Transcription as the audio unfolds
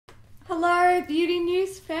Hello, Beauty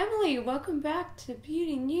News family. Welcome back to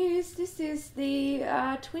Beauty News. This is the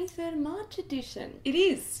 23rd of March edition. It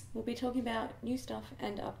is. We'll be talking about new stuff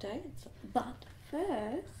and updates. But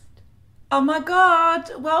first... Oh my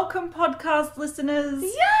God. Welcome, podcast listeners. Yay!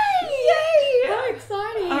 Yay! How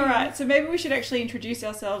exciting. All right. So maybe we should actually introduce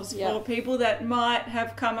ourselves Yep. for people that might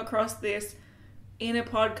have come across this in a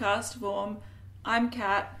podcast form. I'm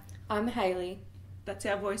Kat. I'm Hayley. That's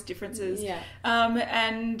our voice differences. Yeah.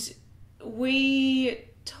 And we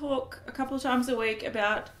talk a couple of times a week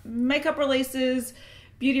about makeup releases,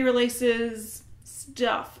 beauty releases,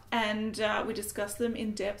 stuff, and we discuss them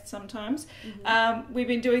in depth sometimes. Mm-hmm. We've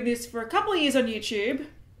been doing this for a couple of years on YouTube,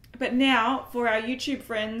 but now for our YouTube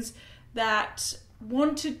friends that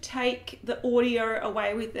want to take the audio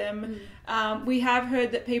away with them, we have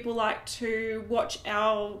heard that people like to watch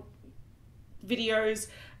our videos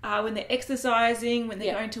when they're exercising, when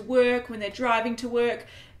they're going to work, when they're driving to work.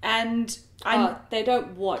 And they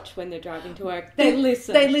don't watch when they're driving to work. They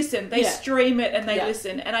listen. They listen. They stream it and they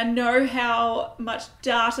listen. And I know how much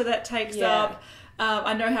data that takes up.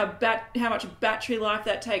 I know how much battery life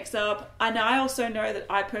that takes up. And I also know that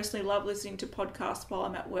I personally love listening to podcasts while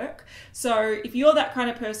I'm at work. So if you're that kind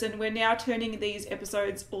of person, we're now turning these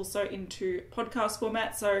episodes also into podcast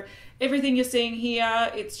format. So everything you're seeing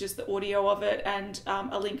here, it's just the audio of it and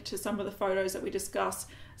a link to some of the photos that we discuss,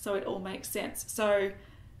 so it all makes sense. So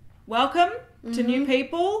welcome to new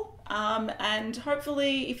people, and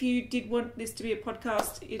hopefully if you did want this to be a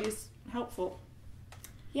podcast, it is helpful.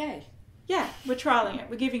 Yay. Yeah, we're trialling it.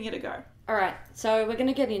 We're giving it a go. All right, so we're going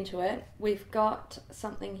to get into it. We've got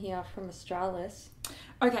something here from Australis.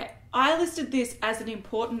 Okay, I listed this as an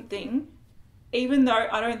important thing, even though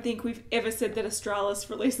I don't think we've ever said that Australis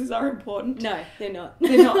releases are important. No, they're not.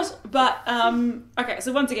 They're not. But, okay,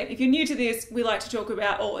 so once again, if you're new to this, we like to talk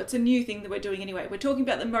about, it's a new thing that we're doing anyway. We're talking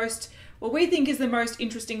about what we think is the most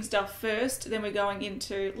interesting stuff first, then we're going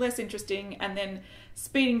into less interesting, and then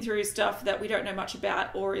speeding through stuff that we don't know much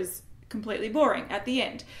about or is completely boring at the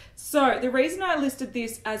end. So the reason I listed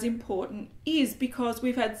this as important is because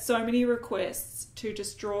we've had so many requests to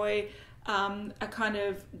destroy a kind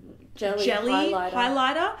of jelly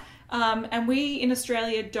highlighter. And we in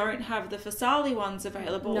Australia don't have the Fasali ones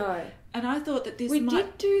available. No. And I thought that We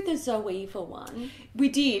did do the Zoeva one. We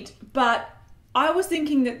did, but I was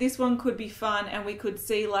thinking that this one could be fun and we could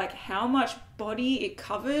see like how much body it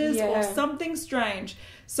covers or something strange.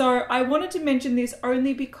 So I wanted to mention this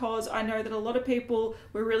only because I know that a lot of people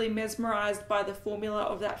were really mesmerized by the formula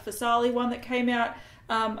of that Fasali one that came out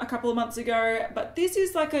a couple of months ago. But this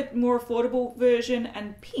is like a more affordable version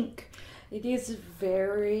and pink. It is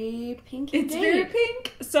very pink It's indeed. very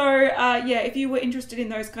pink. So if you were interested in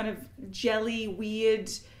those kind of jelly, weird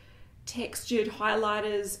textured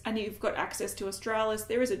highlighters and you've got access to Australis,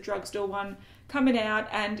 there is a drugstore one coming out,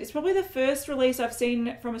 and it's probably the first release I've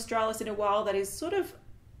seen from Australis in a while that is sort of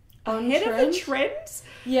ahead of the trends.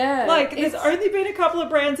 Yeah. Like there's only been a couple of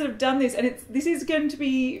brands that have done this, and this is going to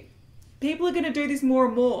be, people are going to do this more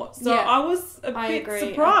and more. So I was a bit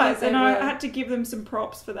surprised, and I had to give them some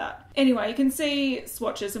props for that. Anyway, you can see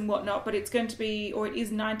swatches and whatnot, but it's going to be, or it is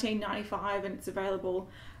 $19.95 and it's available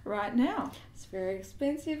right now. It's very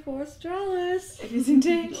expensive for Australis. It is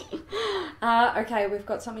indeed. Okay, we've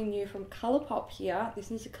got something new from Colourpop here.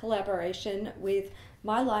 This is a collaboration with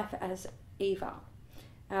My Life as Eva.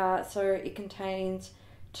 So it contains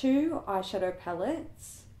 2 eyeshadow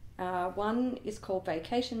palettes. One is called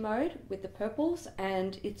Vacation Mode with the purples,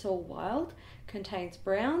 and It's All Wild contains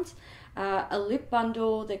browns. A lip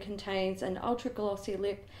bundle that contains an ultra glossy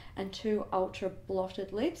lip and 2 ultra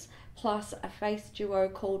blotted lips, plus a face duo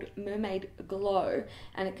called Mermaid Glow,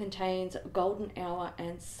 and it contains Golden Hour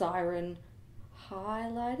and Siren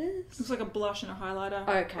highlighters. Looks like a blush and a highlighter.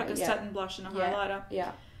 Okay, like a satin blush and a highlighter.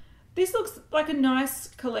 Yeah. This looks like a nice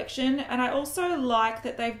collection, and I also like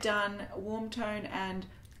that they've done warm tone and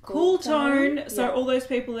cool tone. So all those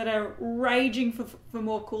people that are raging for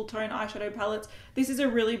more cool tone eyeshadow palettes, this is a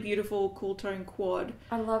really beautiful cool tone quad.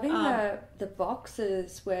 I'm loving the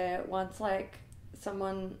boxes where one's like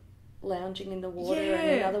someone lounging in the water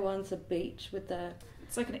and the other one's a beach with the...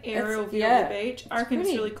 It's like an aerial view of the beach. I reckon it's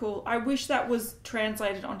really cool. I wish that was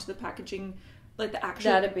translated onto the packaging, like the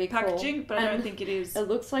actual packaging, but I don't think it is. It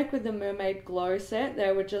looks like with the Mermaid Glow set,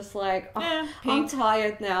 they were just like, I'm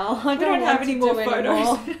tired now. We don't have any more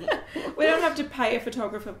photos. We don't have to pay a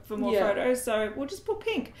photographer for more photos, so we'll just put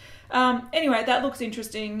pink. Anyway, that looks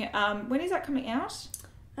interesting. When is that coming out?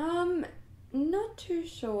 Not too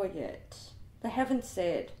sure yet. They haven't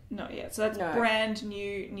said. Not yet. So that's brand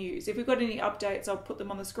new news. If we've got any updates, I'll put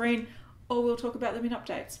them on the screen, or we'll talk about them in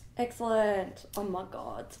updates. Excellent. Oh my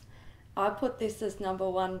God. I put this as number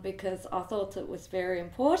one because I thought it was very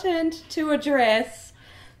important to address.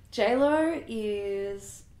 JLo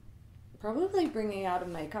is probably bringing out a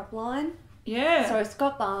makeup line. Yeah. So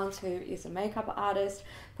Scott Barnes, who is a makeup artist,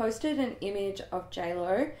 posted an image of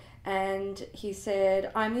JLo and he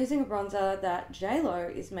said, I'm using a bronzer that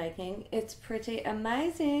JLo is making. It's pretty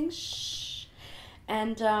amazing. Shh.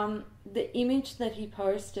 And the image that he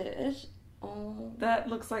posted... Oh, that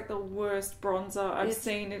looks like the worst bronzer I've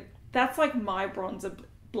seen. That's like my bronzer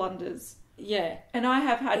blunders. Yeah. And I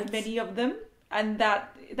have had many of them. And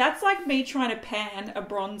that's like me trying to pan a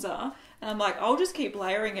bronzer. And I'm like, I'll just keep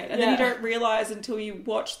layering it. And then you don't realise until you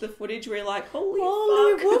watch the footage where you're like, holy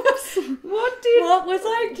fuck. Whoops. What was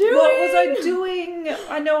I doing? What was I doing?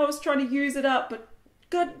 I know I was trying to use it up, but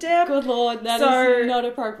god damn. Good lord, that is not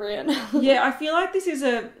appropriate. Yeah, I feel like this is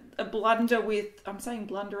a blunder with... I'm saying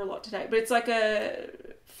blunder a lot today, but it's like a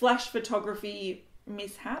flash photography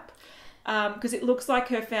mishap. Because it looks like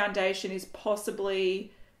her foundation is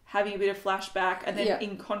possibly... having a bit of flashback, and then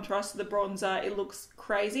in contrast to the bronzer, it looks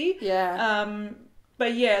crazy. Yeah.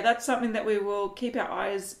 But yeah, that's something that we will keep our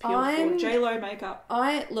eyes peeled for. JLo makeup.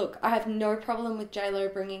 I have no problem with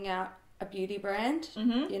JLo bringing out a beauty brand.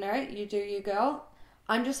 Mm-hmm. You know, you do you, girl.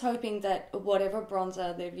 I'm just hoping that whatever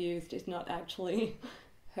bronzer they've used is not actually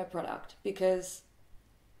her product, because...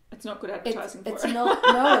 It's not good advertising for it's it. No,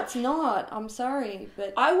 it's not. I'm sorry,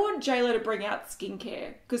 but... I want JLo to bring out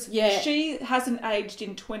skincare, because she hasn't aged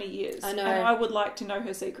in 20 years. I know. And I would like to know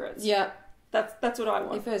her secrets. Yeah. That's what I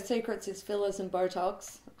want. If her secrets is fillers and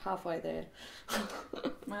Botox, halfway there.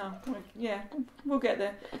 Well, yeah, we'll get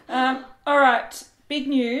there. All right, big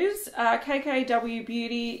news. KKW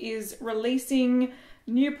Beauty is releasing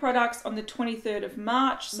new products on the 23rd of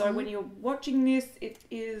March. So when you're watching this, it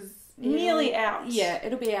is... nearly out. Yeah,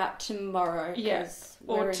 it'll be out tomorrow. Yes,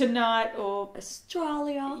 or tonight, or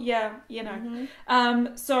Australia. Yeah, you know.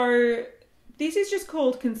 So this is just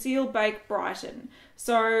called Conceal, Bake, Brighten.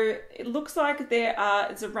 So it looks like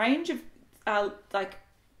it's a range of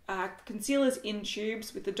concealers in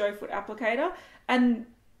tubes with the doe foot applicator, and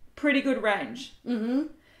pretty good range. Mm-hmm.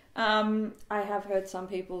 I have heard some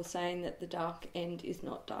people saying that the dark end is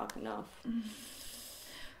not dark enough.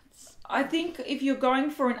 I think if you're going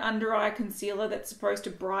for an under-eye concealer that's supposed to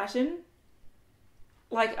brighten,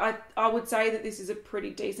 like I would say that this is a pretty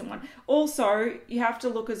decent one. Also, you have to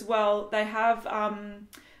look as well. They have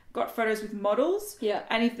got photos with models. Yeah.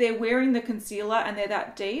 And if they're wearing the concealer and they're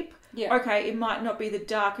that deep, okay, it might not be the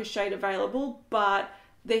darkest shade available, but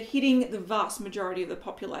they're hitting the vast majority of the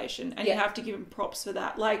population, and you have to give them props for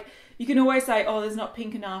that. Like, you can always say, oh, there's not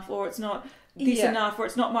pink enough, or it's not this enough, or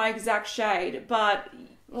it's not my exact shade, but...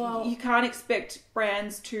 Well, you can't expect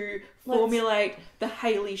brands to formulate the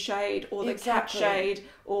Hailey shade or the Cat shade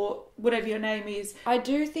or whatever your name is. I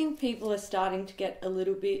do think people are starting to get a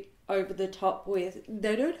little bit over the top with,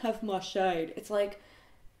 they don't have my shade. It's like,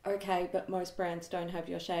 okay, but most brands don't have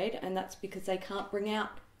your shade, and that's because they can't bring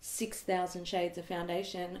out 6,000 shades of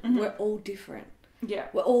foundation. Mm-hmm. We're all different. Yeah.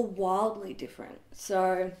 We're all wildly different.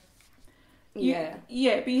 So... Yeah,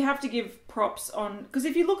 but you have to give props on, because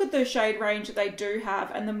if you look at the shade range that they do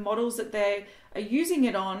have and the models that they are using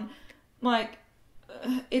it on, like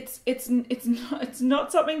it's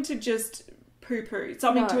not something to just poo-poo. It's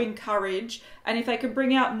something to encourage, and if they can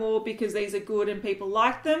bring out more because these are good and people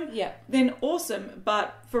like them, then awesome.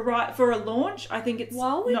 But for a launch, I think it's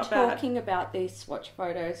while we're not bad. Talking about these swatch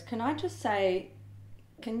photos, can I just say,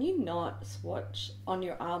 can you not swatch on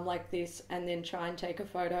your arm like this and then try and take a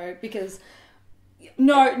photo? Because...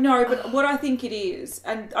 No, but what I think it is,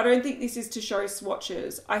 and I don't think this is to show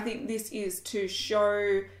swatches, I think this is to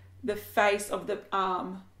show the face of the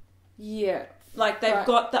arm. Yeah. Like, they've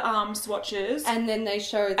got the arm swatches. And then they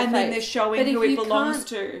show the face. And then they're showing who it belongs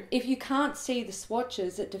to. If you can't see the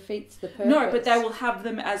swatches, it defeats the purpose. No, but they will have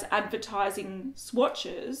them as advertising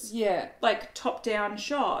swatches. Yeah. Like, top-down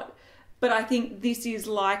shot. But I think this is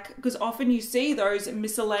like... Because often you see those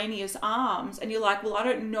miscellaneous arms, and you're like, well, I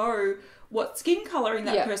don't know what skin colouring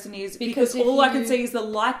that person is, because all I can see is the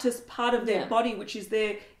lightest part of their body, which is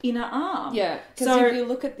their inner arm. Yeah, because if you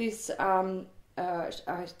look at this, I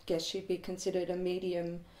guess she'd be considered a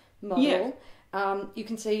medium model. Yeah. You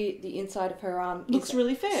can see the inside of her arm looks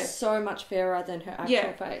really fair. So much fairer than her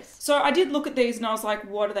actual face. So I did look at these and I was like,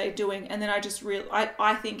 what are they doing? And then I just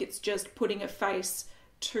I think it's just putting a face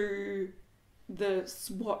to the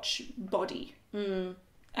swatch body. Mm.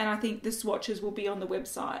 And I think the swatches will be on the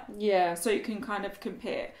website. Yeah. So you can kind of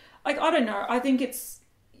compare. Like, I don't know. I think it's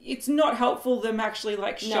not helpful them actually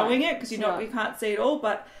like showing it, because you can't see it all,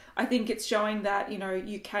 but I think it's showing that, you know,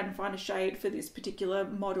 you can find a shade for this particular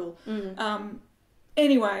model. Mm.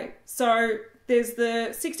 Anyway, so there's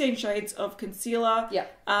the 16 shades of concealer. Yeah.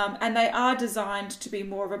 And they are designed to be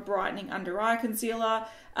more of a brightening under eye concealer.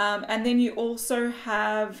 And then you also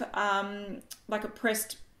have like a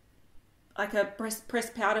pressed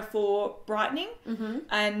powder for brightening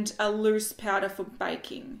and a loose powder for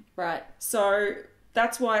baking. Right. So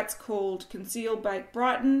that's why it's called Conceal, Bake,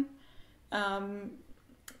 Brighten.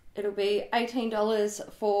 It'll be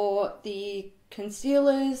 $18 for the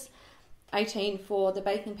concealers, $18 for the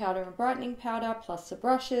baking powder and brightening powder, plus the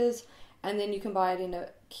brushes, and then you can buy it in a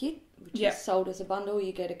kit, which is sold as a bundle.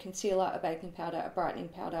 You get a concealer, a baking powder, a brightening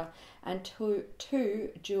powder, and two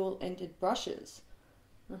dual-ended brushes.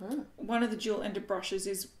 One of the dual-ended brushes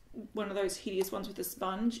is one of those hideous ones with a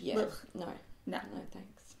sponge. Yeah. Ugh. No,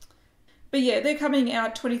 thanks. But yeah, they're coming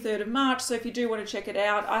out 23rd of March, so if you do want to check it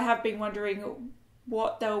out, I have been wondering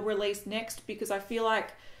what they'll release next, because I feel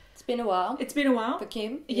like It's been a while for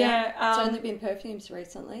Kim. Yeah. It's only been perfumes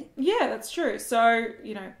recently. Yeah, that's true. So,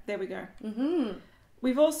 there we go.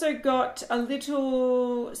 We've also got a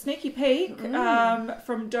little sneaky peek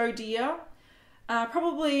from Doe Deer.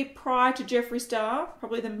 Probably prior to Jeffree Star,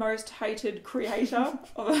 probably the most hated creator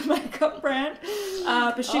of a makeup brand.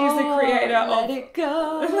 But she's the creator of... Let it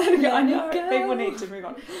go. I know. People need to move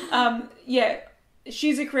on.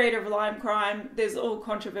 She's a creator of Lime Crime. There's all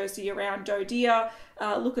controversy around Doe Deer.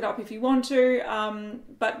 Look it up if you want to.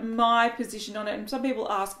 But my position on it, and some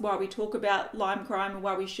people ask why we talk about Lime Crime and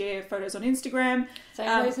why we share photos on Instagram.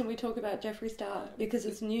 Same reason we talk about Jeffree Star, because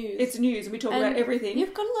it's news. It's news, and we talk about everything.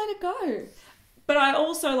 You've got to let it go. But I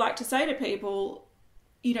also like to say to people,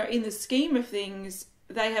 in the scheme of things,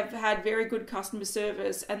 they have had very good customer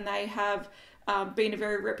service, and they have been a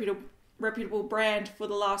very reputable brand for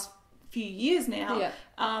the last few years now. Yeah.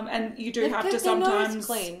 And you do have to sometimes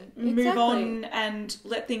move on and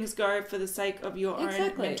let things go for the sake of your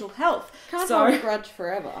own mental health. Can't hold a grudge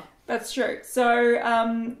forever. That's true.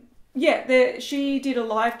 So, she did a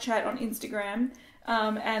live chat on Instagram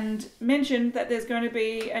and mentioned that there's going to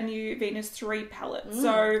be a new Venus 3 palette.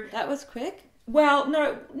 So that was quick? Well,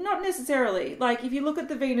 no, not necessarily. Like, if you look at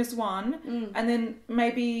the Venus 1 and then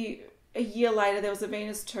maybe a year later there was a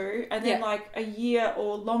Venus 2, and then like a year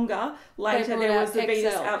or longer later there was the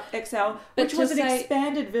Venus XL, which was an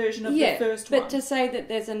expanded version of the first one. But to say that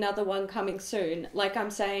there's another one coming soon, like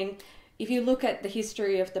I'm saying, if you look at the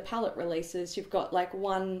history of the palette releases, you've got like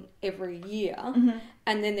one every year,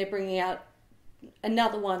 and then they're bringing out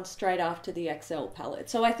another one straight after the XL palette.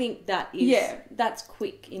 So I think that's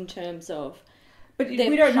quick in terms of. But we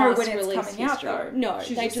don't know when it's coming out, though. No,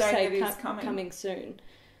 they just say it's coming soon.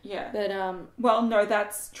 Yeah. But well, no,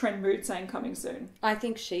 that's Trend Mood saying coming soon. I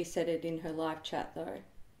think she said it in her live chat, though.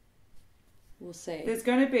 We'll see. There's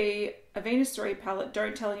going to be a Venus 3 palette.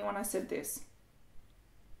 Don't tell anyone I said this.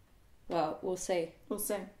 Well, we'll see. We'll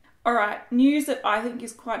see. All right, news that I think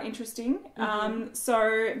is quite interesting.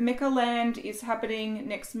 So Meccaland is happening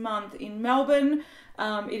next month in Melbourne.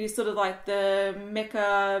 It is sort of like the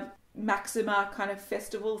Mecca Maxima kind of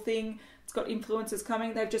festival thing. It's got influencers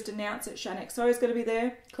coming. They've just announced that Shan XO is going to be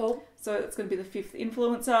there. Cool. So it's going to be the 5th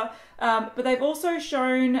influencer. But they've also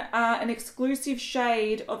shown an exclusive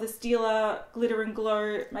shade of the Stila Glitter and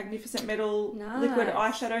Glow Magnificent Metal liquid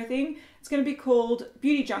eyeshadow thing. It's going to be called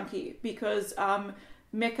Beauty Junkie, because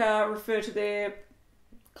Mecca refer to their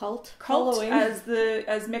cult as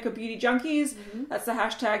Mecca Beauty Junkies. That's the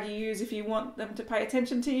hashtag you use if you want them to pay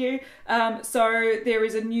attention to you. So there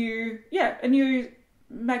is a new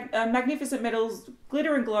Magnificent Metals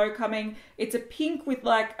Glitter and Glow coming. It's a pink with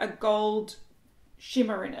like a gold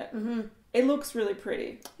shimmer in it. It looks really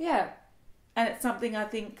pretty. Yeah. And it's something I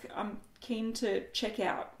think I'm keen to check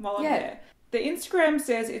out while I'm there. The Instagram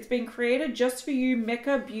says it's been created just for you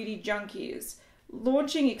Mecca Beauty Junkies,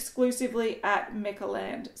 launching exclusively at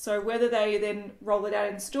Meccaland. So whether they then roll it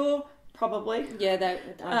out in store, probably. Yeah,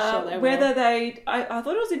 I'm sure they will. Whether they... I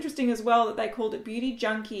thought it was interesting as well that they called it Beauty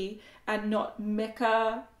Junkie and not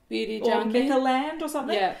Mecca Beauty Junkie or Meccaland or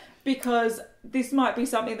something. Yeah. Because this might be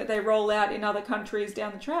something that they roll out in other countries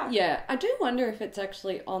down the track. Yeah, I do wonder if it's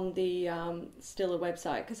actually on the Stila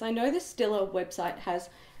website, because I know the Stila website has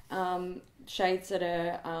shades that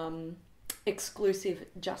are exclusive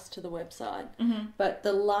just to the website. But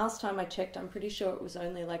the last time I checked, I'm pretty sure it was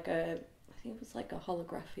only like I think it was like a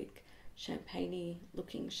holographic champagne-y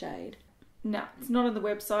looking shade. No, it's not on the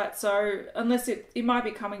website, so unless it might be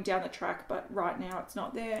coming down the track, but right now it's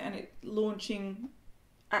not there, and it's launching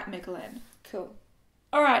at Meccaland. Cool.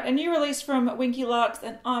 All right, a new release from Winky Luxe,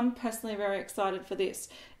 and I'm personally very excited for this.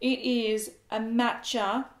 It is a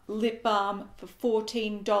Matcha lip balm for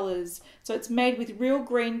 $14. So it's made with real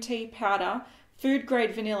green tea powder, food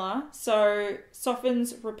grade vanilla. So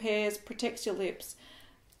softens, repairs, protects your lips.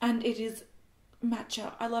 And it is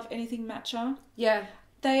matcha. I love anything matcha. Yeah.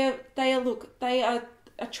 They are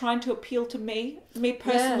trying to appeal to me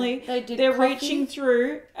personally. Yeah, they're reaching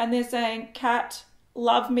through and they're saying, Kat,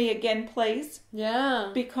 love me again, please. Yeah.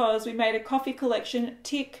 Because we made a coffee collection.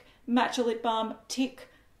 Tick. Matcha lip balm. Tick.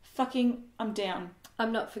 Fucking, I'm down.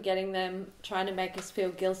 I'm not forgetting them trying to make us feel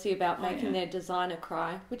guilty about making their designer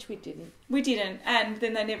cry, which we didn't. We didn't. And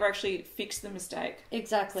then they never actually fixed the mistake.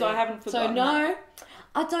 Exactly. So I haven't forgotten. So no,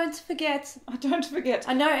 I don't forget. I don't forget.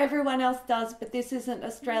 I know everyone else does, but this isn't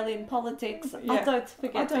Australian politics. Yeah. I don't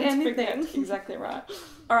forget anything. Exactly right.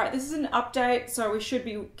 All right, this is an update, so we should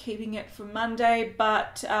be keeping it for Monday,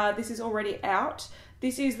 but this is already out.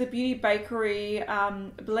 This is the Beauty Bakerie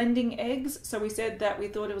blending eggs. So we said that we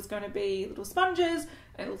thought it was going to be little sponges,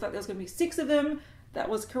 and it looks like there's going to be 6 of them. That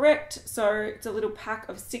was correct. So it's a little pack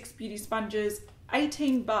of 6 beauty sponges,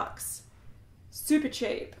 $18. Super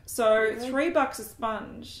cheap. So really? $3 a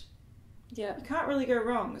sponge. Yeah. You can't really go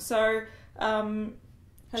wrong. So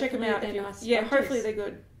check them out. Nice yeah, hopefully they're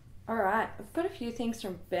good. All right. I've got a few things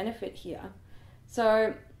from Benefit here.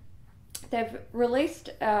 So they've released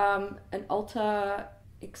an Ulta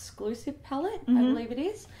exclusive palette, I believe it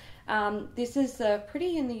is. This is the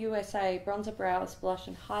Pretty in the USA Bronzer Brows Blush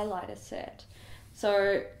and Highlighter set.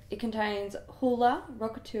 So it contains Hoola,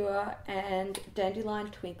 Rockateur and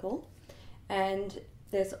Dandelion Twinkle. And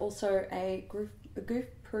there's also a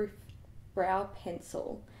goof-proof brow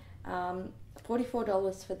pencil.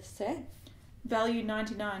 $44 for the set. Value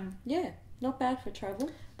 $99. Yeah, not bad for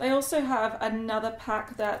travel. They also have another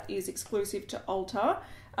pack that is exclusive to Ulta.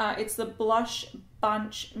 It's the Blush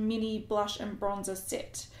Bunch Mini Blush and Bronzer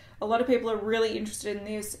Set. A lot of people are really interested in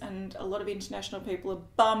this, and a lot of international people are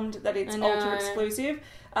bummed that it's Ulta exclusive,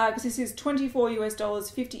 because this is $24 US,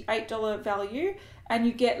 $58 value, and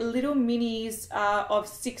you get little minis of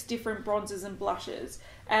 6 different bronzers and blushes.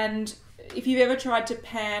 And if you've ever tried to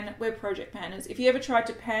pan, we're project panners, if you ever tried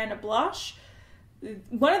to pan a blush,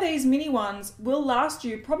 one of these mini ones will last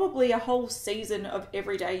you probably a whole season of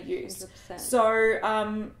everyday use. 100%.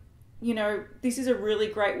 So, you know, this is a really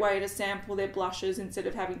great way to sample their blushes instead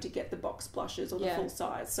of having to get the box blushes or the full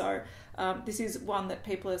size. So this is one that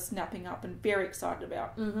people are snapping up and very excited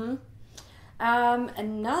about. Mm-hmm.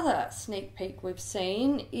 Another sneak peek we've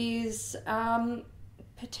seen is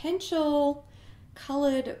potential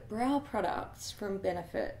coloured brow products from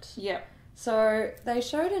Benefit. Yeah. So they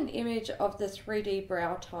showed an image of the 3D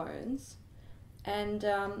brow tones, and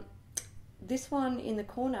this one in the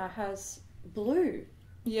corner has blue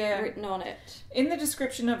written on it. In the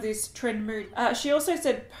description of this trend mood, she also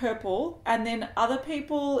said purple, and then other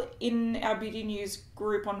people in our Beauty News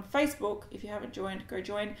group on Facebook, if you haven't joined, go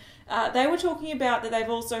join, they were talking about that they've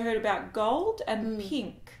also heard about gold and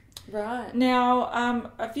pink. Right.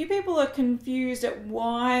 Now, a few people are confused at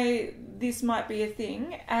why this might be a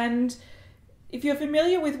thing, and if you're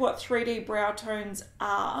familiar with what 3D brow tones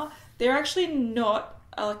are, they're actually not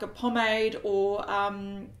like a pomade or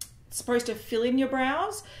supposed to fill in your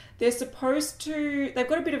brows. They're supposed to, they've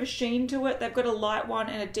got a bit of a sheen to it. They've got a light one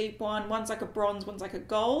and a deep one. One's like a bronze, one's like a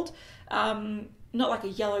gold. Not like a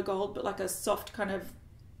yellow gold, but like a soft kind of,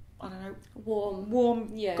 I don't know,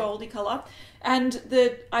 warm goldy colour. And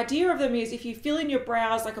the idea of them is if you fill in your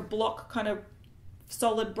brows like a block kind of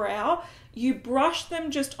solid brow, you brush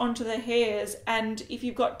them just onto the hairs, and if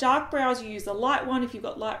you've got dark brows you use the light one, if you've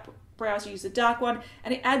got light brows you use the dark one,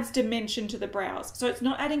 and it adds dimension to the brows. So it's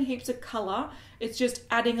not adding heaps of colour, it's just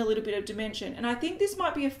adding a little bit of dimension. And I think this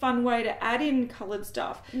might be a fun way to add in coloured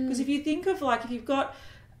stuff, because if you think of like if you've got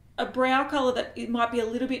a brow colour that it might be a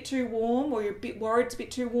little bit too warm, or you're a bit worried it's a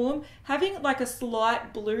bit too warm, having like a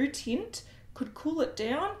slight blue tint could cool it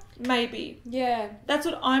down, maybe. Yeah. That's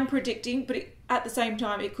what I'm predicting, but at the same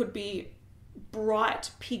time it could be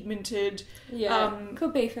bright, pigmented. Yeah,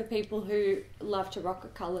 could be for people who love to rock a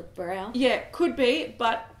coloured brow. Yeah, could be,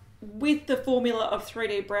 but with the formula of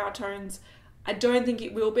 3D brow tones, I don't think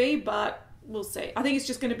it will be, but we'll see. I think it's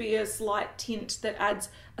just going to be a slight tint that adds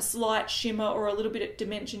a slight shimmer or a little bit of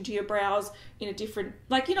dimension to your brows in a different,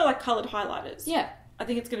 like, you know, like coloured highlighters. Yeah. I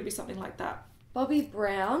think it's going to be something like that. Bobbi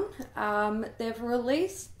Brown, they've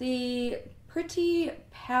released the Pretty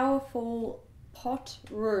Powerful Pot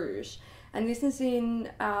Rouge. And this is in,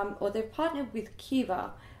 or they've partnered with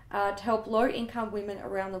Kiva to help low-income women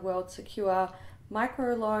around the world secure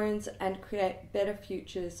microloans and create better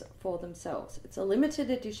futures for themselves. It's a limited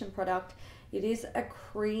edition product. It is a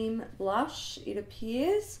cream blush, it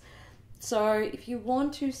appears. So if you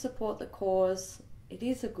want to support the cause, it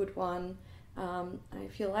is a good one. And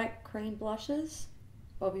if you like cream blushes,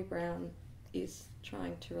 Bobbi Brown is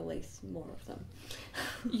trying to release more of them.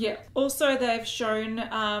 Yeah. Also, they've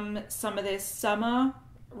shown some of their summer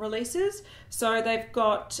releases. So they've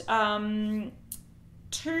got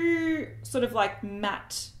 2 sort of like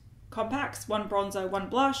matte compacts, one bronzer, one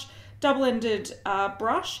blush, double-ended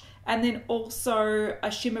brush, and then also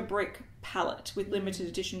a shimmer brick palette with limited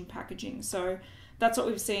edition packaging. So that's what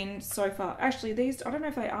we've seen so far. Actually, these, I don't know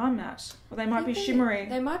if they are matte, or they might be shimmery.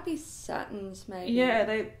 They might be satins, maybe.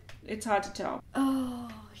 Yeah, it's hard to tell. Oh,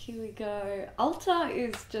 here we go. Ulta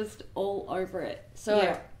is just all over it. So,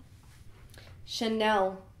 yeah.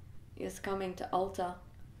 Chanel is coming to Ulta.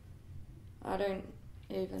 I don't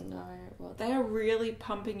even know what... They are really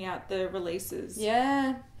pumping out the releases.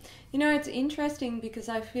 Yeah. You know, it's interesting because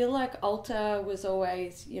I feel like Ulta was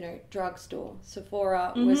always, you know, drugstore.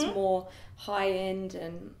 Sephora was more high-end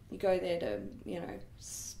and you go there to, you know,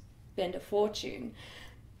 spend a fortune.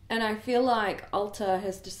 And I feel like Ulta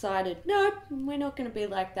has decided, nope, we're not going to be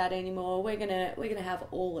like that anymore. We're gonna have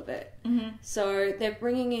all of it. So they're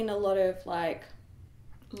bringing in a lot of like...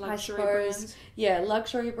 Luxury brands. Yeah,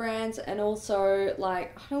 luxury brands, and also,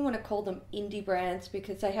 like, I don't want to call them indie brands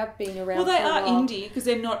because they have been around. Well, they for a are while. indie because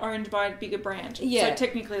they're not owned by a bigger brand. Yeah. So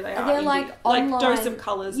technically they are They're indie. like online, Dose of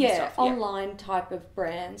Colours and stuff. Yeah, online type of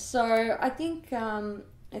brands. So I think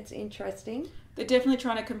it's interesting. They're definitely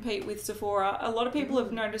trying to compete with Sephora. A lot of people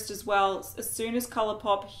have noticed as well, as soon as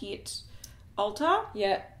Colourpop hit Ulta,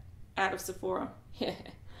 out of Sephora. Yeah.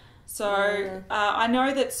 So I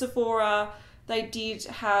know that Sephora... They did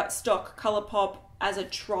stock Colourpop as a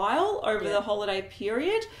trial over the holiday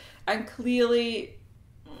period, and clearly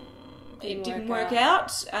it didn't work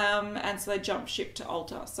out. And so they jumped ship to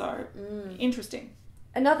Ulta. So interesting.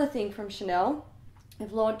 Another thing from Chanel,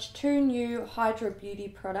 they've launched 2 new Hydra Beauty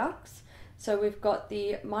products. So we've got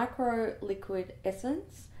the Micro Liquid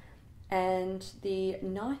Essence and the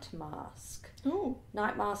Night Mask. Ooh.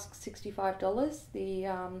 Night Mask $65. The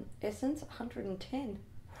Essence $110.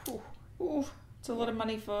 Ooh, it's a lot of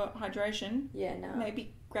money for hydration. Yeah, no.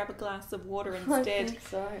 Maybe grab a glass of water instead. I think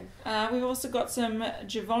so. We've also got some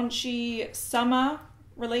Givenchy summer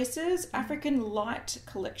releases. African Light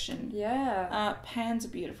collection. Yeah. Pans are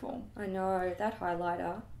beautiful. I know. That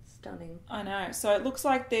highlighter, stunning. I know. So it looks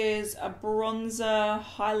like there's a bronzer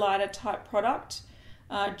highlighter type product.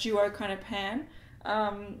 Duo kind of pan.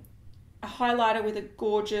 A highlighter with a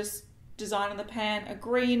gorgeous design on the pan. A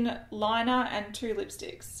green liner and 2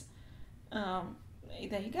 lipsticks.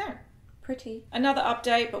 There you go. Pretty. Another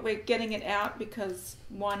update, but we're getting it out because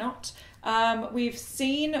why not? We've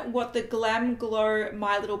seen what the Glam Glow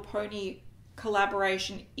My Little Pony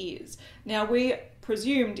collaboration is. Now, we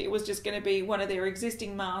presumed it was just going to be one of their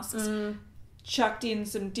existing masks, chucked in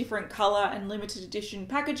some different colour and limited edition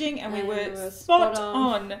packaging, and we were spot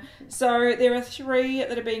on. So there are 3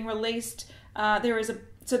 that are being released. They're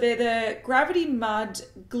the Gravity Mud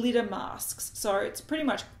glitter masks. So it's pretty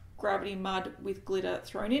much gravity mud with glitter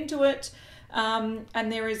thrown into it. And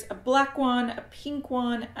there is a black one, a pink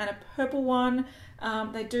one, and a purple one.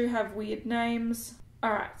 They do have weird names.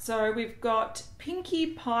 Alright, so we've got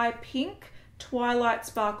Pinkie Pie Pink, Twilight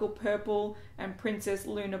Sparkle Purple, and Princess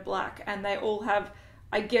Luna Black. And they all have,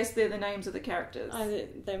 I guess they're the names of the characters.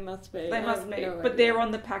 They must be. They must be. But they're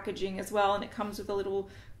on the packaging as well, and it comes with a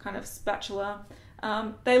little kind of spatula.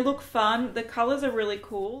 They look fun. The colours are really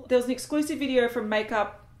cool. There was an exclusive video from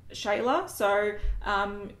Makeup Shayla, so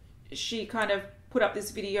she kind of put up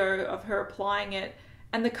this video of her applying it,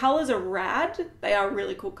 and the colours are rad. They are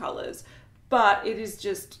really cool colours, but it is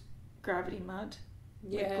just gravity mud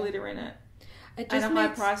with glitter in it and a high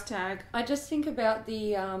price tag. I just think about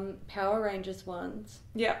the Power Rangers ones,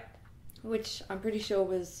 which I'm pretty sure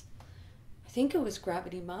was, I think it was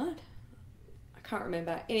gravity mud. I can't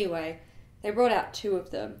remember. Anyway, they brought out 2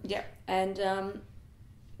 of them, and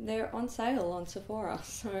they're on sale on Sephora,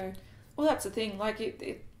 so... Well, that's the thing, like,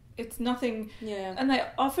 it's nothing... Yeah. And they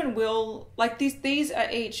often will... Like, these are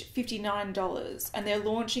each $59, and they're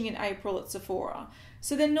launching in April at Sephora.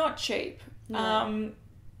 So they're not cheap. No.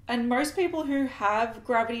 And most people who have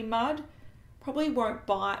Gravity Mud probably won't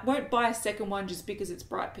buy a second one just because it's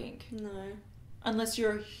bright pink. No. Unless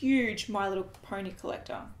you're a huge My Little Pony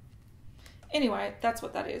collector. Anyway, that's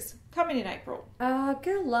what that is. Coming in April.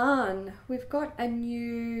 Guerlain. We've got a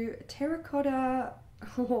new terracotta...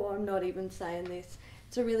 Oh, I'm not even saying this.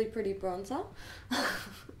 It's a really pretty bronzer.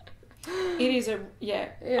 It is a... Yeah.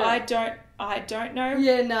 I don't know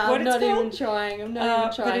I'm not even trying. I'm not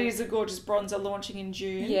even trying. But it is a gorgeous bronzer launching in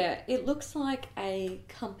June. Yeah, it looks like a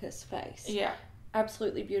compass face. Yeah.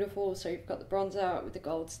 Absolutely beautiful. So you've got the bronzer with the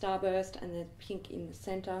gold starburst and the pink in the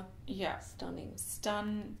centre. Yeah. Stunning.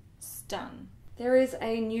 Stun. There is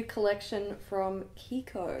a new collection from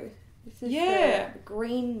Kiko. This is the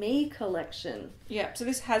Green Me collection. Yeah, so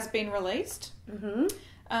this has been released. Mm-hmm.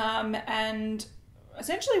 And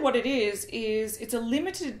essentially what it is it's a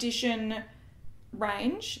limited edition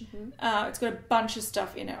range. Mm-hmm. It's got a bunch of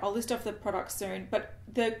stuff in it. I'll list off the products soon. But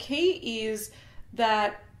the key is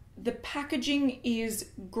that the packaging is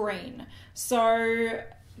green. So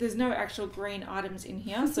there's no actual green items in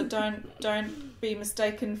here. So don't be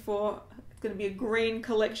mistaken for it's going to be a green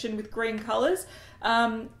collection with green colours.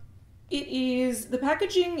 The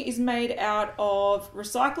packaging is made out of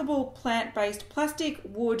recyclable plant-based plastic,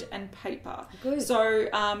 wood and paper. Good. So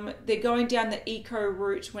they're going down the eco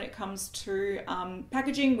route when it comes to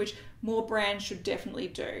packaging, which more brands should definitely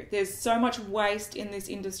do. There's so much waste in this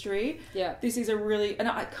industry. Yeah. This is and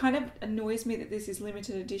it kind of annoys me that this is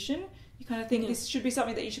limited edition. You kind of think this should be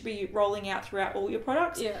something that you should be rolling out throughout all your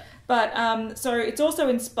products. Yeah. But so it's also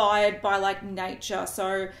inspired by like nature.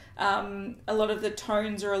 So a lot of the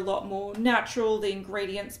tones are a lot more natural. The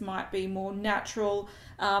ingredients might be more natural.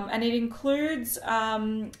 And it includes 2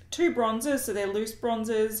 bronzers. So they're loose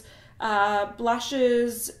bronzers,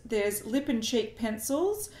 blushes. There's lip and cheek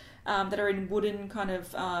pencils that are in wooden kind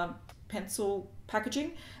of pencil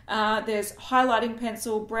packaging. There's highlighting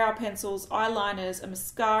pencil, brow pencils, eyeliners, a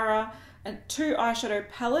mascara, and 2 eyeshadow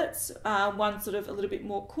palettes. One sort of a little bit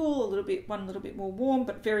more cool, one a little bit more warm,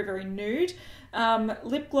 but very, very nude.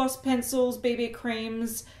 Lip gloss pencils, BB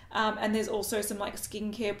creams, and there's also some like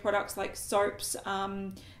skincare products like soaps,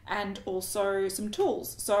 and also some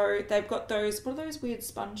tools. So they've got those, what are those weird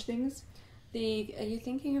sponge things? Are you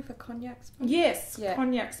thinking of a cognac sponge? Yes,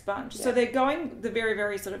 cognac sponge. Yeah. So they're going the very,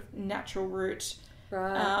 very sort of natural route.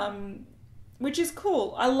 Right. Which is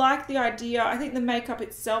cool. I like the idea. I think the makeup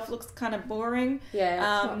itself looks kind of boring. Yeah,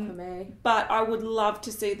 it's not for me. But I would love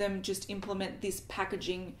to see them just implement this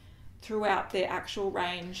packaging throughout their actual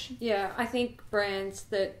range. Yeah, I think brands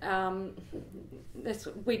that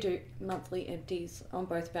we do monthly empties on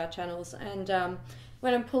both of our channels, and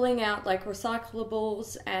when I'm pulling out like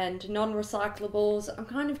recyclables and non-recyclables, I'm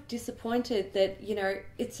kind of disappointed that, you know,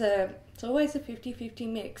 it's always a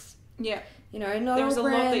 50-50 mix. Yeah. You know, not There's all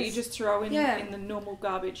brands, a lot that you just throw in the normal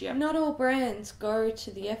garbage, yeah. Not all brands go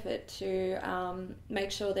to the effort to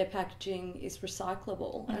make sure their packaging is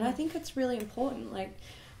recyclable. Mm-hmm. And I think it's really important. Like,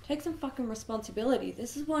 take some fucking responsibility.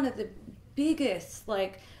 This is one of the biggest,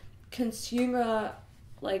 like, consumer...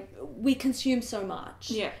 Like, we consume so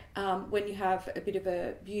much. Yeah. When you have a bit of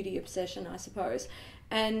a beauty obsession, I suppose.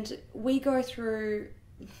 And we go through...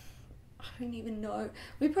 I don't even know.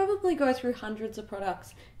 We probably go through hundreds of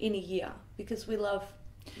products in a year because we love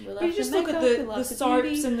you just makeup, look at the soaps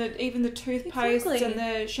beauty. And even the toothpastes and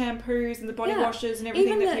the shampoos and the body washes and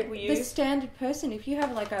everything even that people use. The standard person, if you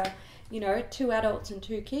have like 2 adults and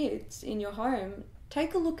 2 kids in your home,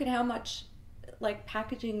 take a look at how much like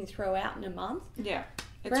packaging you throw out in a month. Yeah.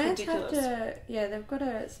 It's brands ridiculous. They've got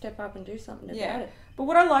to step up and do something about it. But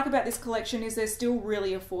what I like about this collection is they're still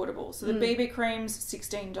really affordable. So the BB creams,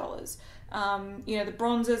 $16. The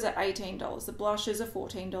bronzers are $18. The blushes are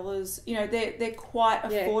 $14. You know, they're quite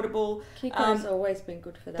affordable. Kiko's always been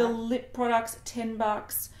good for that. The lip products,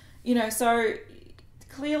 $10. You know, so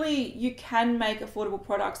clearly you can make affordable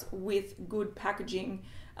products with good packaging.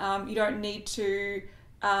 You don't need to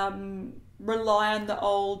rely on the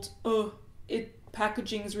old,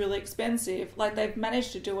 packaging is really expensive. Like, they've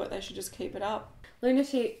managed to do it. They should just keep it up.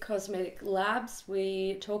 Lunatic Cosmetic Labs.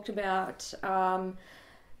 We talked about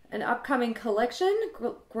an upcoming collection,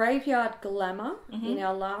 Graveyard Glamour, in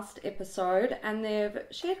our last episode, and they've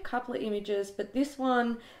shared a couple of images, but this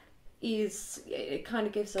one it kind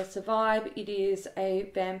of gives us a vibe. It is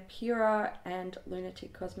a Vampira and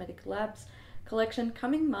Lunatic Cosmetic Labs collection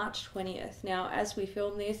coming March 20th. Now, as we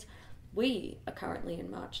film this, we are currently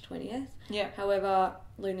in March 20th. Yeah. However,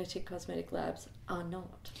 Lunatic Cosmetic Labs are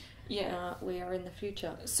not. Yeah. We are in the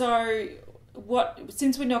future. So,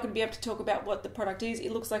 since we're not going to be able to talk about what the product is,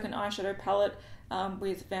 it looks like an eyeshadow palette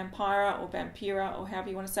with Vampira or Vampira or however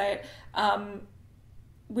you want to say it.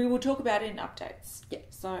 We will talk about it in updates. Yeah.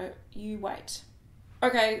 So, you wait.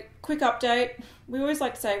 Okay, quick update. We always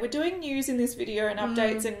like to say we're doing news in this video and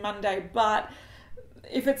updates in Monday, but...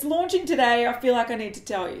 if it's launching today, I feel like I need to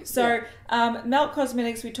tell you. So, Melt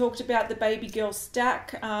Cosmetics, we talked about the Baby Girl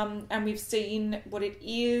stack, and we've seen what it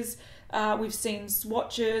is. We've seen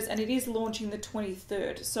swatches, and it is launching the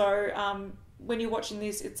 23rd. So, when you're watching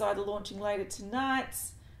this, it's either launching later tonight,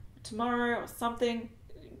 tomorrow, or something.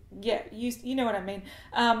 Yeah, you know what I mean.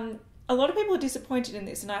 a lot of people are disappointed in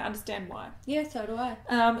this, and I understand why. Yeah, so do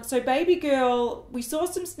I. So Baby Girl, we saw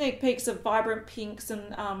some sneak peeks of vibrant pinks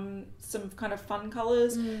and some kind of fun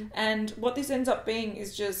colours, and what this ends up being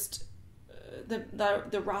is just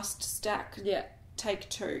the Rust stack take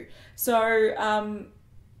 2. So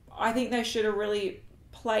I think they should have really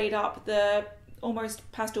played up the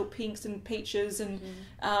almost pastel pinks and peaches, and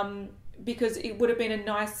because it would have been a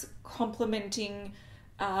nice complementing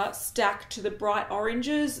stack to the bright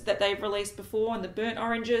oranges that they've released before and the burnt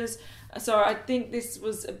oranges. So I think this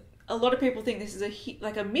was a lot of people think this is a hit,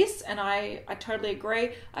 like a miss, and I totally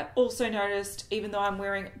agree. I've also noticed, even though I'm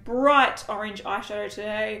wearing bright orange eyeshadow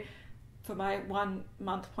today for my 1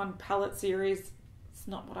 month 1 palette series, it's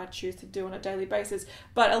not what I choose to do on a daily basis,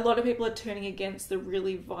 but a lot of people are turning against the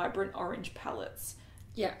really vibrant orange palettes.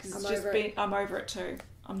 Yeah, I'm over it too.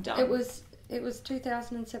 I'm done. It was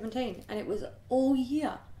 2017, and it was all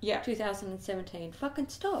year. Yeah. 2017. Fucking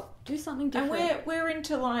stop. Do something different.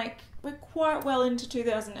 And we're quite well into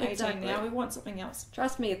 2018 exactly. now. We want something else.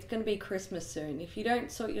 Trust me, it's going to be Christmas soon. If you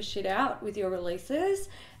don't sort your shit out with your releases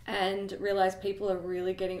and realise people are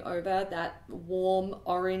really getting over that warm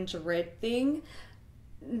orange-red thing,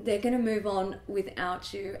 they're going to move on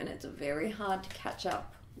without you, and it's very hard to catch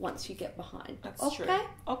up once you get behind. That's true.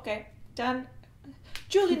 Okay, done.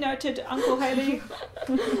 Duly noted, Uncle Hayley.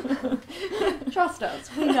 Trust us,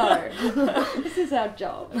 we know. This is our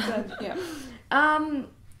job. Yeah.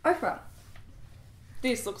 Oprah.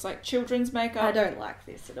 This looks like children's makeup. I don't like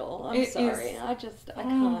this at all. I'm sorry. I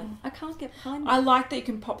can't get behind it. I like that you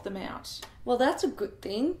can pop them out. Well, that's a good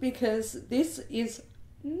thing, because this is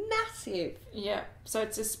massive. Yeah. So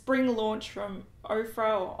it's a spring launch from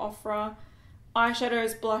Ofra.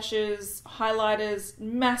 Eyeshadows, blushes, highlighters,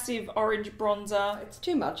 massive orange bronzer. It's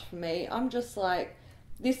too much for me. I'm just like,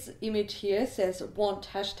 this image here says want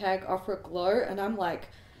 #Ofra glow, and I'm like,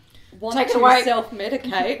 want Take it to away.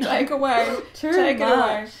 Self-medicate. Take away. Take it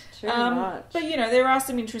away. Too much. But there are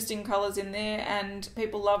some interesting colours in there, and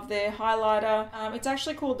people love their highlighter. It's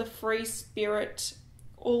actually called the Free Spirit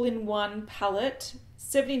All-in-One Palette,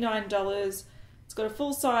 $79. It's got a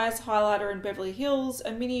full-size highlighter in Beverly Hills,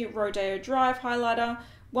 a mini Rodeo Drive highlighter,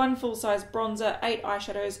 1 full-size bronzer, 8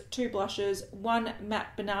 eyeshadows, 2 blushes, 1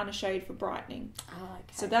 matte banana shade for brightening. Oh, okay.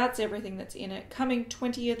 So that's everything that's in it. Coming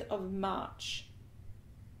 20th of March.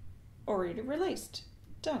 Already released.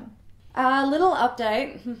 Done. A little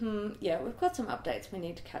update. Yeah, we've got some updates we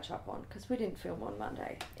need to catch up on, because we didn't film on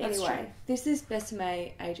Monday. That's anyway, true. This is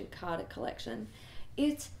Besame Agent Carter collection.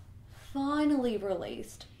 It's finally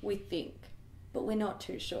released, we think. But we're not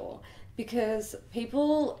too sure, because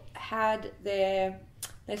people had they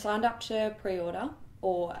signed up to pre-order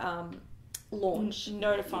or launch.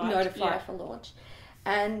 Notify for launch.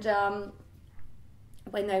 And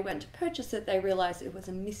when they went to purchase it, they realised it was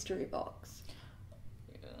a mystery box.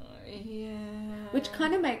 Yeah. Which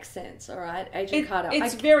kind of makes sense, all right? Agent Carter.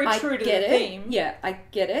 It's very true to the theme. Yeah, I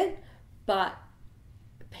get it. But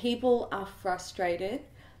people are frustrated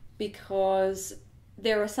because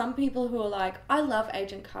there are some people who are like, I love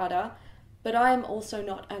Agent Carter, but I am also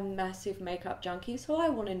not a massive makeup junkie, so I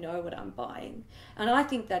want to know what I'm buying. And I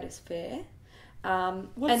think that is fair.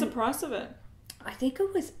 What's the price of it? I think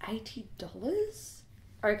it was $80.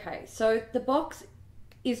 Okay, so the box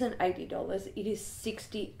isn't $80, it is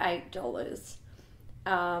 $68.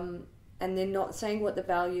 And they're not saying what the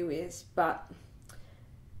value is, but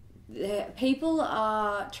people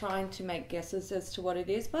are trying to make guesses as to what it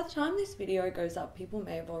is. By the time this video goes up, people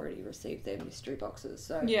may have already received their mystery boxes,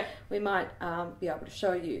 so we might be able to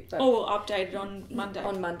show you. But we'll update it on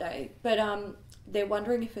Monday. But they're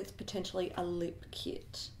wondering if it's potentially a lip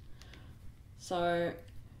kit. So,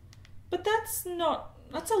 but that's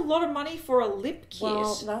a lot of money for a lip kit.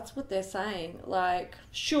 Well, that's what they're saying. Like,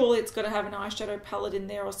 surely it's got to have an eyeshadow palette in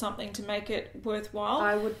there or something to make it worthwhile.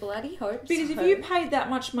 I would bloody hope because so. If you paid that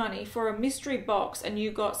much money for a mystery box and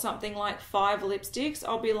you got something like 5 lipsticks,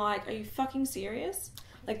 I'll be like, are you fucking serious?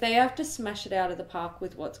 Like, they have to smash it out of the park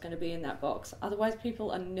with what's going to be in that box. Otherwise,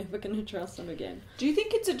 people are never going to trust them again. Do you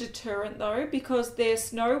think it's a deterrent, though? Because their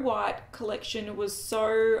Snow White collection was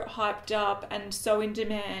so hyped up and so in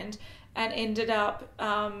demand and ended up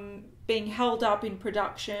being held up in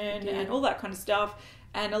production and all that kind of stuff.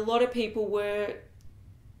 And a lot of people were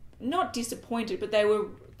not disappointed, but they were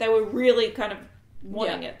really kind of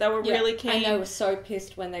wanting it. They were really keen. And they were so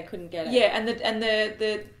pissed when they couldn't get it. Yeah, and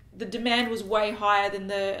the the demand was way higher than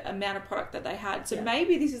the amount of product that they had. So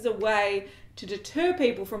maybe this is a way to deter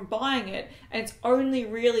people from buying it, and it's only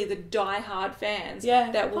really the die-hard fans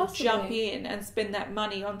that will jump in and spend that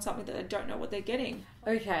money on something that they don't know what they're getting.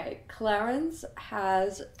 Okay, Clarins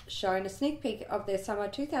has shown a sneak peek of their summer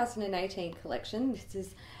 2018 collection. This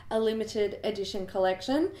is a limited edition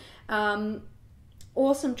collection.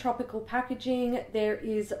 Awesome tropical packaging. There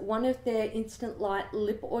is one of their Instant Light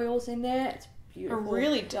lip oils in there. It's beautiful. A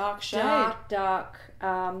really dark shade. Dark,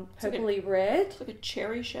 purpley red. It's like a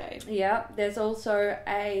cherry shade. Yeah. There's also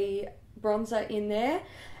a bronzer in there.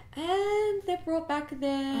 And they brought back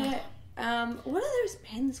their... what are those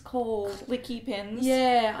pens called? Clicky pens.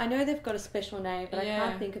 Yeah, I know they've got a special name, but I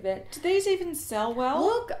can't think of it. Do these even sell well?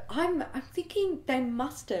 Look, I'm thinking they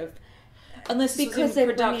must have. Unless because it was in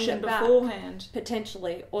production beforehand.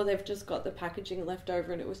 Potentially. Or they've just got the packaging left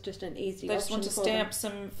over and it was just an easy option. They just want to stamp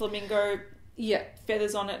some flamingo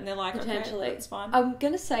feathers on it and they're like, potentially. Okay, that's fine. I'm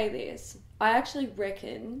going to say this. I actually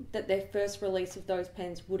reckon that their first release of those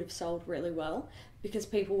pens would have sold really well because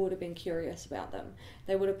people would have been curious about them.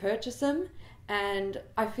 They would have purchased them, and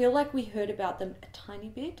I feel like we heard about them a tiny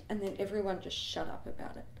bit and then everyone just shut up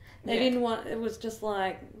about it. They didn't want... It was just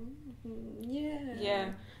like, yeah.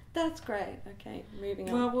 That's great. Okay, moving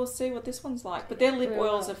on. Well, we'll see what this one's like. But their lip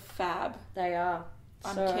oils are fab. They are.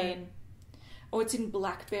 I'm keen. Oh, it's in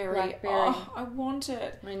blackberry. Oh, I want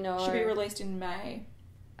it. I know. Should be released in May.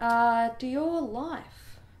 Dior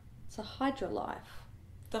Life. It's a Hydra Life.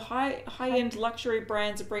 The high-end luxury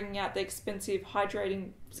brands are bringing out the expensive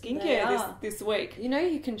hydrating skincare this week. You know,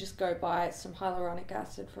 you can just go buy some hyaluronic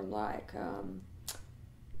acid from like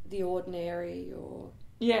The Ordinary or...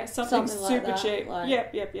 Yeah, something super like cheap. Like,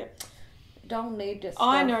 yep. Don't need this.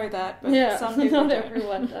 I know that, but some people not don't.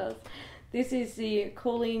 Everyone does. This is the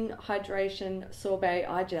Cooling Hydration Sorbet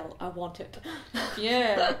Eye Gel. I want it.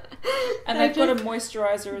 Yeah. And they've got a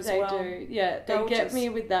moisturiser as well. They do. Yeah, they get me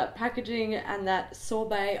with that packaging and that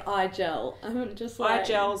sorbet eye gel. I'm just like... Eye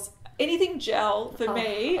gels. Anything gel for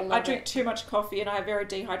me. I drink it. too much coffee and I have very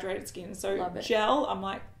dehydrated skin. So gel,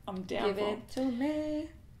 I'm down Give for. it to me.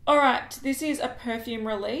 Alright, this is a perfume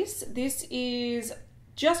release. This is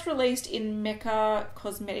just released in Mecca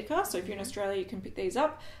Cosmetica, so if you're in Australia you can pick these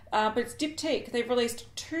up. But it's Dyptique. They've released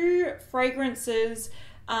 2 fragrances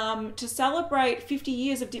to celebrate 50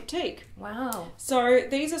 years of Dyptique. Wow. So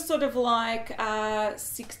these are sort of like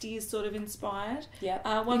 60s sort of inspired. Yeah.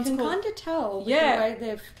 You can kind of tell with the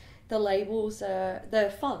way the labels are,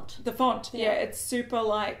 the font. The font, it's super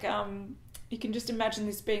like... you can just imagine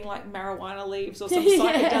this being like marijuana leaves or some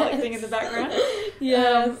psychedelic thing in the background.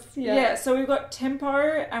 So we've got Tempo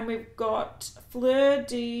and we've got Fleur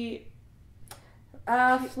de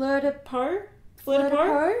Peau. Fleur de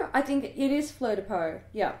Peau? I think it is Fleur de Peau.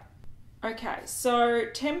 Yeah. Okay, so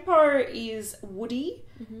Tempo is woody.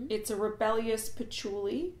 Mm-hmm. It's a rebellious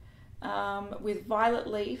patchouli with violet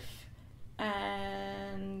leaf.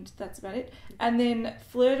 And that's about it. And then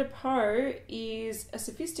Fleur de Peau is a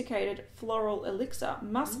sophisticated floral elixir,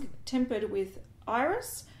 musk tempered with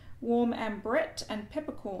iris, warm ambrette, and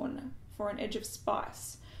peppercorn for an edge of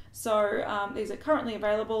spice. So these are currently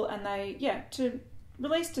available, and they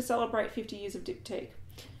released to celebrate 50 years of Dyptique.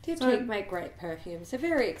 Dyptique make great perfumes. They're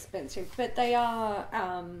very expensive, but they are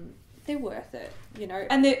they're worth it, you know.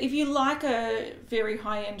 And if you like a very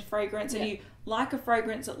high end fragrance and you like a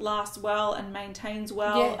fragrance that lasts well and maintains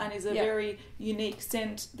well and is a very unique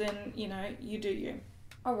scent, then, you know, you do you.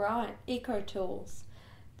 All right, Eco Tools.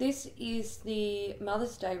 This is the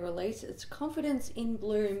Mother's Day release. It's Confidence in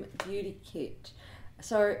Bloom Beauty Kit.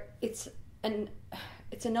 So it's a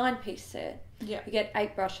 9-piece set. Yeah. You get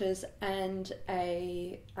 8 brushes and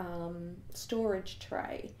a storage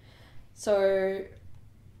tray. So,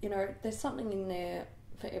 you know, there's something in there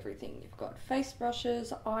for everything. You've got face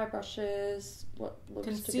brushes, eye brushes, what looks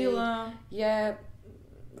concealer, to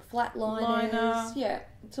be flat liners. Yeah,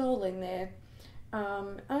 it's all in there.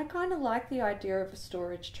 And I kind of like the idea of a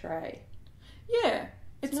storage tray. Yeah,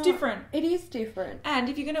 it's different. It is different. And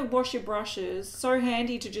if you're going to wash your brushes, so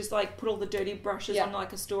handy to just like put all the dirty brushes on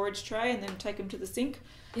like a storage tray and then take them to the sink.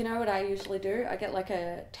 You know what I usually do? I get like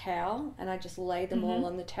a towel and I just lay them all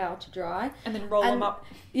on the towel to dry. And then roll them up.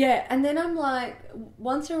 Yeah, and then I'm like,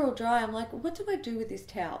 once they're all dry, I'm like, what do I do with this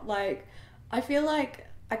towel? Like, I feel like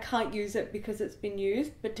I can't use it because it's been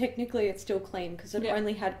used, but technically it's still clean because it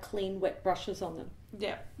only had clean, wet brushes on them.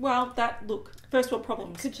 Yeah. Well, first world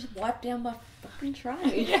problems. I could just wipe down my fucking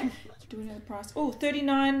tray. Yeah. Do we know the price? Oh,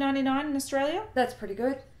 $39.99 in Australia. That's pretty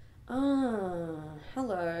good. Hello,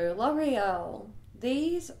 L'Oreal.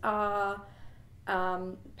 These are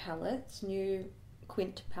palettes, new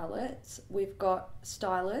Quint palettes. We've got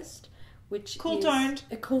Stylist, which Cool is toned.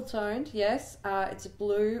 a cool toned, yes. It's a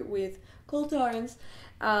blue with cool tones.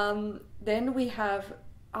 Then we have,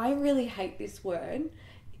 I really hate this word.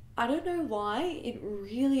 I don't know why, it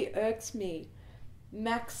really irks me.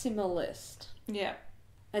 Maximalist. Yeah.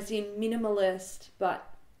 As in minimalist, but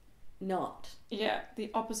not. Yeah, the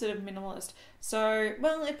opposite of minimalist. So,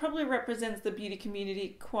 well, it probably represents the beauty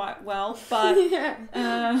community quite well, but yeah.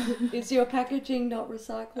 Is your packaging not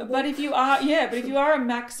recyclable? But if you are a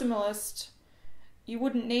maximalist, you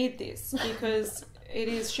wouldn't need this because it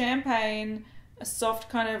is champagne, a soft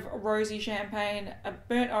kind of rosy champagne, a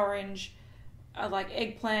burnt orange, a like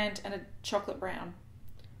eggplant, and a chocolate brown.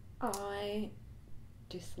 I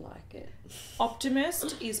dislike it.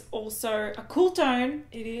 Optimist is also a cool tone.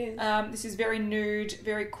 It is. This is very nude,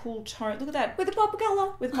 very cool tone. Look at that. With a pop of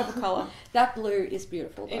colour. With pop of colour. That blue is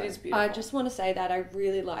beautiful though. It is beautiful. I just want to say that I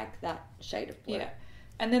really like that shade of blue. Yeah.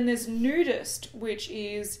 And then there's Nudist, which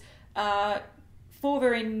is 4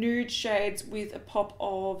 very nude shades with a pop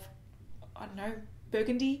of, I don't know,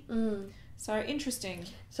 burgundy. So interesting.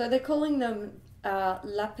 So they're calling them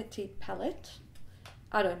La Petite palette.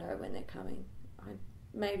 I don't know when they're coming.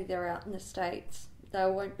 Maybe they're out in the States. They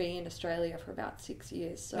won't be in Australia for about 6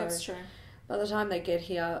 years. So that's true. By the time they get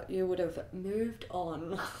here, you would have moved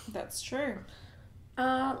on. That's true.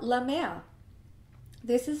 La Mer.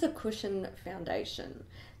 This is a cushion foundation.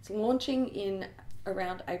 It's launching in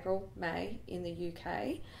around April, May in the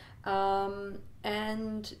UK.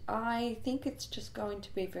 And I think it's just going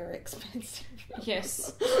to be very expensive.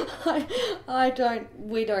 Yes.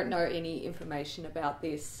 We don't know any information about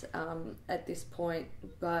this at this point,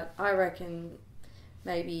 but I reckon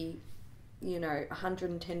maybe,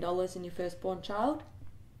 $110 in your firstborn child.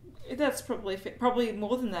 That's probably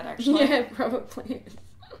more than that actually. Yeah, probably is.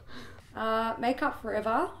 Makeup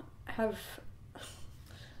Forever have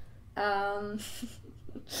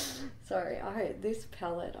sorry, I hate this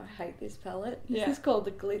palette. This is called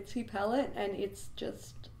the Glitzy palette, and it's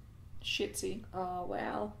just shitsy. Oh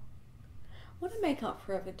wow. What are Makeup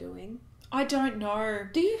Forever doing? I don't know.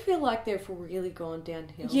 Do you feel like they've really gone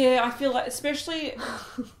downhill? Yeah, I feel like, especially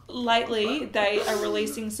lately, they are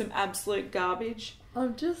releasing some absolute garbage.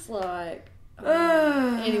 I'm just like...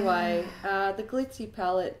 Anyway, the Glitzy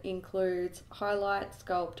palette includes highlight,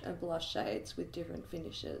 sculpt and blush shades with different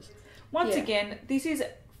finishes. Once again, this is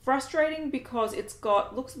frustrating because it's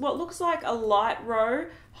got what looks like a light row,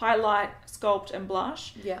 highlight, sculpt and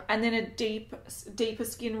blush. Yeah. And then a deeper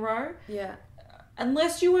skin row. Yeah.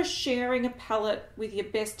 Unless you are sharing a palette with your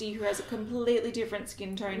bestie who has a completely different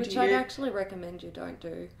skin tone to you. Which I'd actually recommend you don't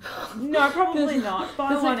do. No, probably not.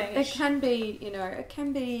 Buy one each. It can be,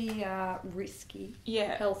 risky.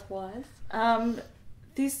 Yeah. Health-wise.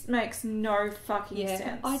 This makes no fucking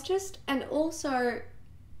sense. And also,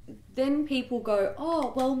 then people go,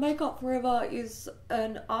 oh, well, Makeup Forever is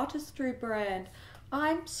an artistry brand.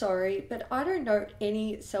 I'm sorry, but I don't know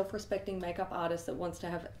any self-respecting makeup artist that wants to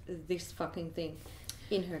have this fucking thing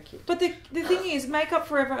in her kit. But the thing is, Makeup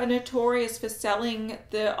Forever are notorious for selling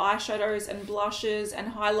the eyeshadows and blushes and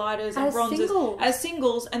highlighters and bronzers as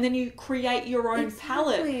singles, and then you create your own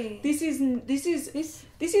palette. This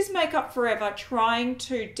is Makeup Forever trying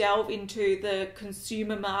to delve into the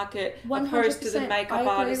consumer market 100%. Opposed to the makeup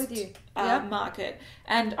artist market.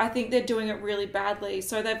 And I think they're doing it really badly.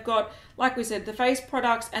 So they've got, like we said, the face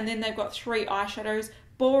products, and then they've got 3 eyeshadows.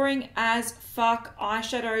 Boring as fuck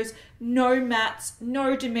eyeshadows, no mattes,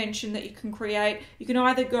 no dimension that you can create. You can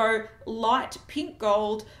either go light pink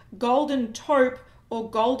gold, golden taupe,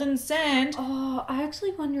 or golden sand. Oh, I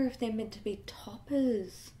actually wonder if they're meant to be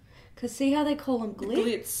toppers. Because see how they call them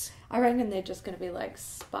glitz? I reckon they're just going to be like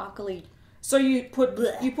sparkly. So you put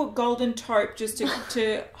golden taupe just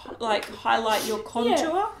to like highlight your contour?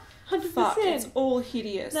 Yeah, 100%. Fuck, it's all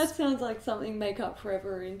hideous. That sounds like something Makeup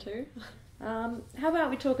Forever are into. How about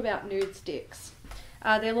we talk about Nudestix?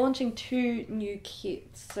 They're launching 2 new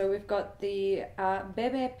kits. So we've got the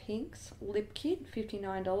Bebe Pinks Lip Kit,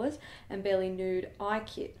 $59, and Barely Nude Eye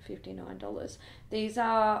Kit, $59. These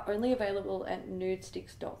are only available at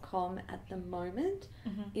nudestix.com at the moment.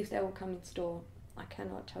 Mm-hmm. If they will come in store, I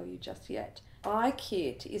cannot tell you just yet. Eye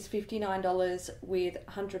Kit is $59 with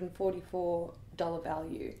 $144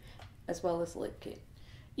 value, as well as Lip Kit.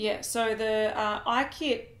 Yeah, so the Eye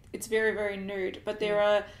Kit, it's very, very nude, but there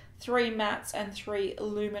are 3 mattes and 3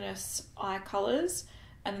 luminous eye colours,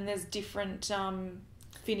 and then there's different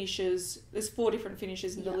finishes. There's 4 different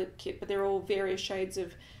finishes in the lip kit, but they're all various shades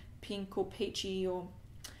of pink or peachy or...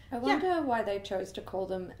 I wonder why they chose to call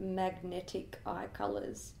them magnetic eye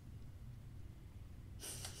colours.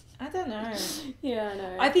 I don't know. Yeah, I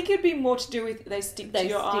know. I think it'd be more to do with they stick to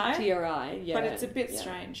your eye. They stick to your eye, yeah. But it's a bit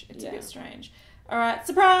strange. It's a bit strange. All right,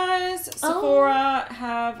 surprise! Sephora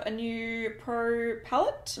have a new Pro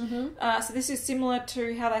palette. Mm-hmm. So this is similar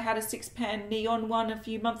to how they had a 6-pan neon one a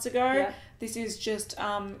few months ago. Yeah. This is just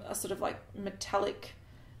a sort of like metallic,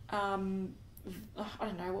 I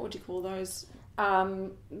don't know, what would you call those?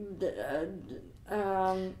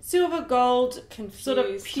 Silver, gold, confused. sort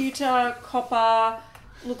of pewter, copper,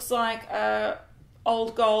 looks like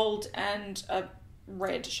old gold and a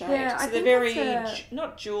red shade. Yeah, so I they're think very,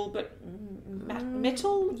 not jewel, but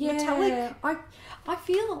metal, metallic. I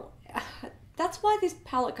feel that's why this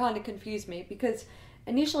palette kind of confused me, because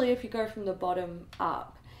initially if you go from the bottom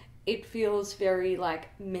up, it feels very like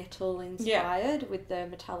metal inspired with the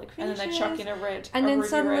metallic finishes. And then they chuck in a red. And then ruby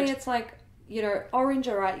suddenly red. it's like, you know, orange,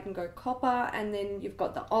 all right, you can go copper, and then you've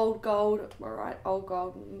got the old gold, all right, old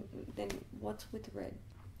gold, and then what's with the red?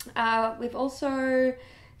 We've also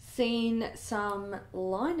seen some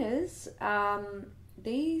liners.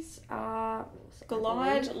 These are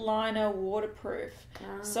Glide Liner Waterproof.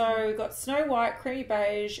 So we've got Snow White, Creamy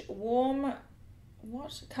Beige, Warm,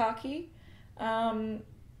 khaki,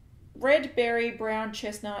 Red Berry, Brown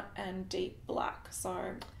Chestnut, and Deep Black.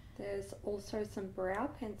 So there's also some brow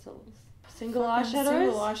pencils. Single Single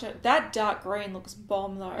eyeshadows. eyeshadow. That dark green looks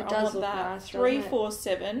bomb though. It I does want look that. nice,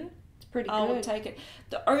 347. It's pretty good. I would take it.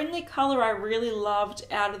 The only colour I really loved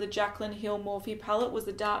out of the Jaclyn Hill Morphe palette was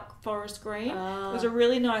the dark forest green. It was a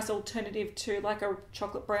really nice alternative to like a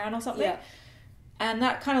chocolate brown or something. Yeah. And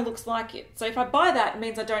that kind of looks like it. So if I buy that, it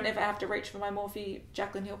means I don't ever have to reach for my Morphe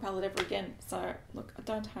Jaclyn Hill palette ever again. So look, I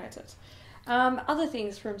don't hate it. Other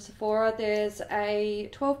things from Sephora, there's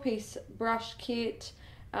a 12-piece brush kit,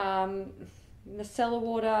 micellar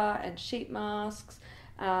water and sheet masks,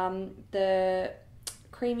 the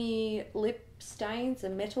creamy lip stains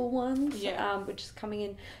and metal ones, which is coming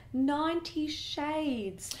in 90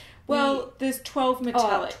 shades. Well, there's 12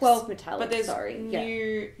 metallics. 12 metallics, but there's sorry.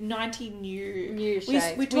 90 new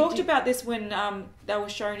shades. We talked about this when they were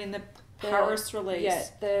shown in the Paris release. Yeah,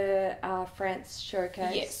 the France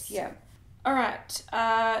showcase. Yes. Yeah. All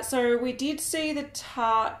right. So we did see the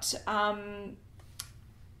Tarte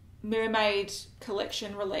Mermaid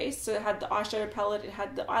collection release. So it had the eyeshadow palette, it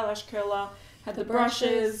had the eyelash curler, had the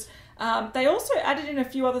brushes. They also added in a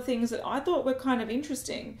few other things that I thought were kind of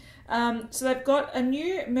interesting. So they've got a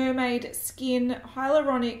new Mermaid Skin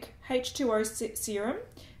Hyaluronic H2O serum.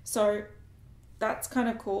 So that's kind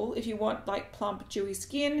of cool if you want like plump, dewy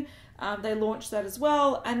skin. They launched that as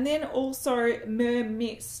well. And then also Mer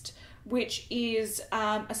Mist, which is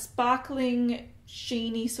a sparkling,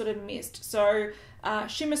 sheeny sort of mist. So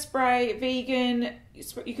shimmer spray, vegan,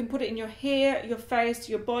 you can put it in your hair, your face,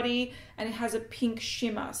 your body, and it has a pink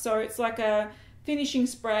shimmer. So it's like a finishing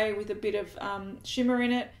spray with a bit of shimmer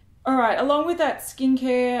in it. All right, along with that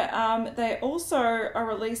skincare, they also are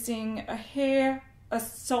releasing a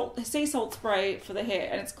sea salt spray for the hair,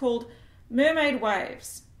 and it's called Mermaid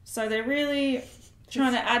Waves. So they're really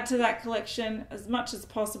trying to add to that collection as much as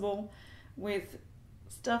possible with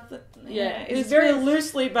stuff that is very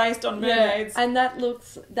loosely based on mermaids. And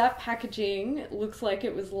that packaging looks like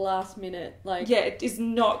it was last minute. Like it is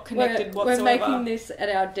not connected whatsoever. We're making this at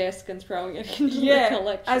our desk and throwing it into the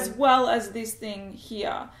collection. As well as this thing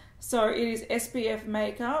here. So it is SPF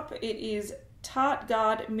makeup. It is Tarte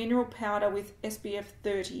Guard mineral powder with SPF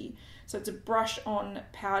 30. So it's a brush on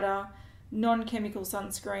powder, non-chemical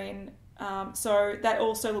sunscreen. So that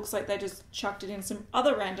also looks like they just chucked it in some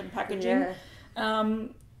other random packaging.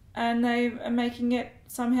 And they are making it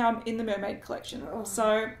somehow in the mermaid collection.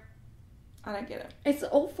 So I don't get it. It's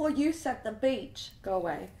all for use at the beach. Go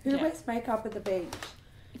away. Who wears makeup at the beach?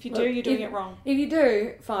 If you do, you're doing it wrong. If you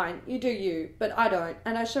do, fine. You do you. But I don't.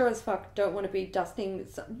 And I sure as fuck don't want to be dusting.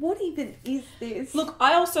 What even is this? Look,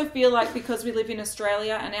 I also feel like because we live in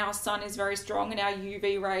Australia and our sun is very strong and our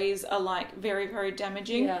UV rays are like very, very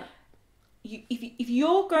damaging. Yeah. If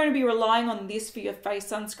you're going to be relying on this for your face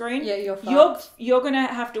sunscreen, you're going to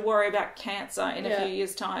have to worry about cancer in a few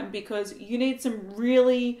years' time, because you need some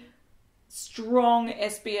really strong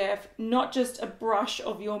SPF, not just a brush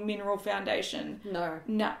of your mineral foundation. No.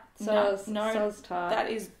 So That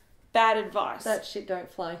is bad advice. That shit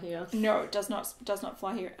don't fly here. No, it does not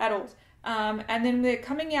fly here at all. And then they're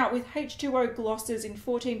coming out with H2O glosses in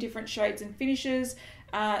 14 different shades and finishes,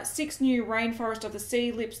 6 new Rainforest of the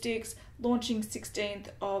Sea lipsticks, launching 16th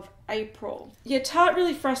of April. Tarte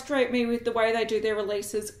really frustrate me with the way they do their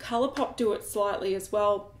releases. Colourpop do it slightly as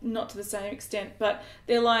well, not to the same extent, but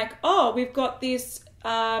they're like, oh, we've got this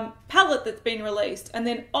palette that's been released, and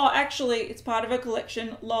then actually it's part of a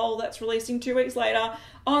collection, lol, that's releasing 2 weeks later.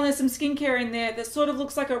 And there's some skincare in there that sort of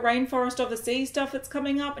looks like a rainforest of the sea stuff that's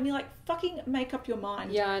coming up, and you're like, fucking make up your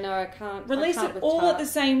mind. Yeah, I know, I can't release it all at the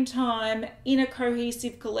same time in a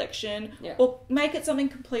cohesive collection, or make it something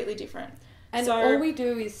completely different. And all we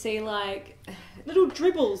do is see like little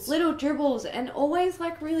dribbles, and always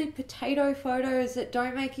like really potato photos that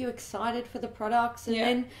don't make you excited for the products. And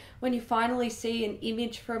then when you finally see an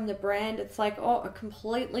image from the brand, it's like, oh, a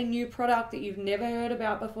completely new product that you've never heard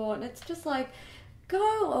about before. And it's just like,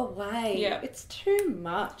 go away. Yeah. It's too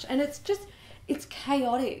much. And it's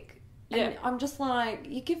chaotic. And I'm just like,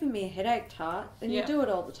 you're giving me a headache, Tart. And you do it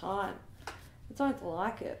all the time. I don't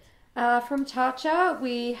like it. From Tatcha,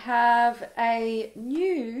 we have a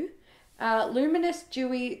new luminous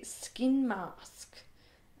dewy skin mask.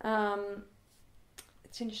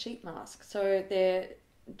 It's in a sheet mask, so they're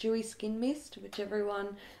dewy skin mist, which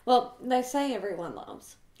they say everyone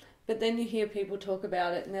loves, but then you hear people talk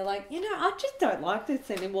about it and they're like, I just don't like this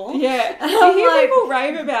anymore. Yeah, you hear people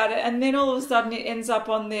rave about it, and then all of a sudden it ends up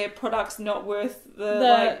on their products not worth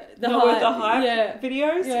the hype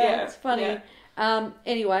videos. Yeah, it's funny.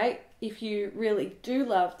 Anyway, if you really do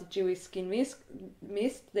love the dewy skin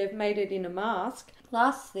mist, they've made it in a mask.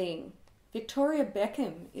 Last thing, Victoria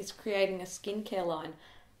Beckham is creating a skincare line.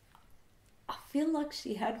 I feel like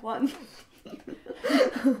she had one.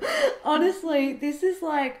 Honestly, this is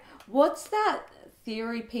like, what's that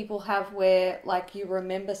theory people have where like you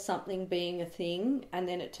remember something being a thing and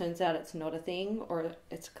then it turns out it's not a thing or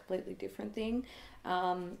it's a completely different thing?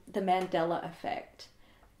 The Mandela effect.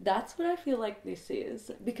 That's what I feel like this is,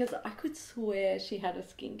 because I could swear she had a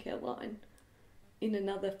skincare line in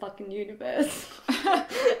another fucking universe.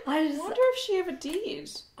 I wonder if she ever did.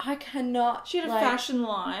 I cannot. She had a fashion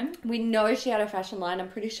line. We know she had a fashion line. I'm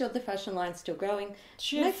pretty sure the fashion line's still going.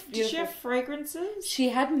 Did she have fragrances? She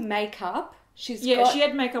had makeup. She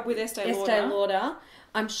had makeup with Estee Lauder.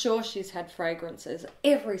 I'm sure she's had fragrances.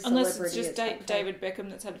 Every celebrity. Unless it's just David Beckham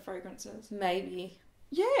that's had fragrances. Maybe.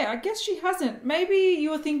 Yeah, I guess she hasn't. Maybe you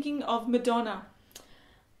were thinking of Madonna.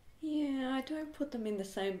 Yeah, I don't put them in the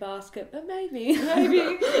same basket, but maybe.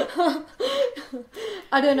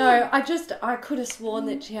 I don't know. I could have sworn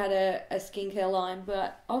that she had a skincare line,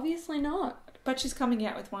 but obviously not. But she's coming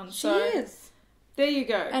out with one, She is. There you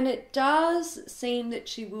go. And it does seem that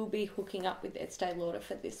she will be hooking up with Estee Lauder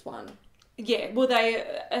for this one. Yeah, well, they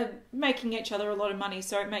are making each other a lot of money,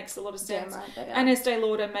 so it makes a lot of sense. Damn right they are. And Estee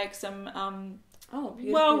Lauder makes some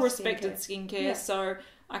well-respected skincare, so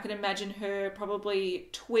I can imagine her probably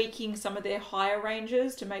tweaking some of their higher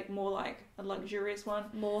ranges to make more like a luxurious one.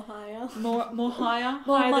 More higher. More higher.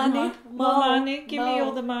 More money. More money. Give me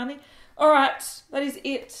all the money. All right, that is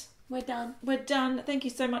it. We're done. Thank you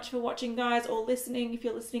so much for watching, guys, or listening if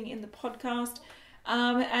you're listening in the podcast.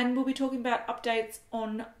 And we'll be talking about updates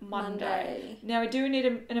on Monday. Now, we do need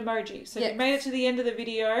an emoji. So if you made it to the end of the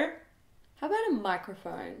video. How about a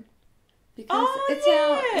microphone? Because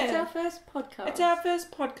it's our first podcast. It's our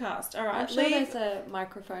first podcast. All right. I'm sure there's a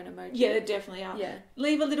microphone emoji. Yeah, there definitely are. Yeah.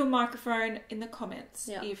 Leave a little microphone in the comments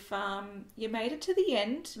if you made it to the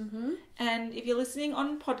end. Mm-hmm. And if you're listening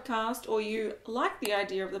on podcast or you like the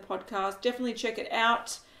idea of the podcast, definitely check it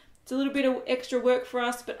out. It's a little bit of extra work for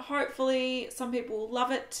us, but hopefully some people will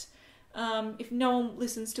love it. If no one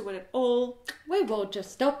listens to it at all, we will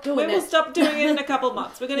just stop doing it. We will stop doing it in a couple of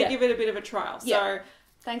months. We're going to give it a bit of a trial. So,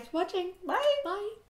 thanks for watching. Bye. Bye.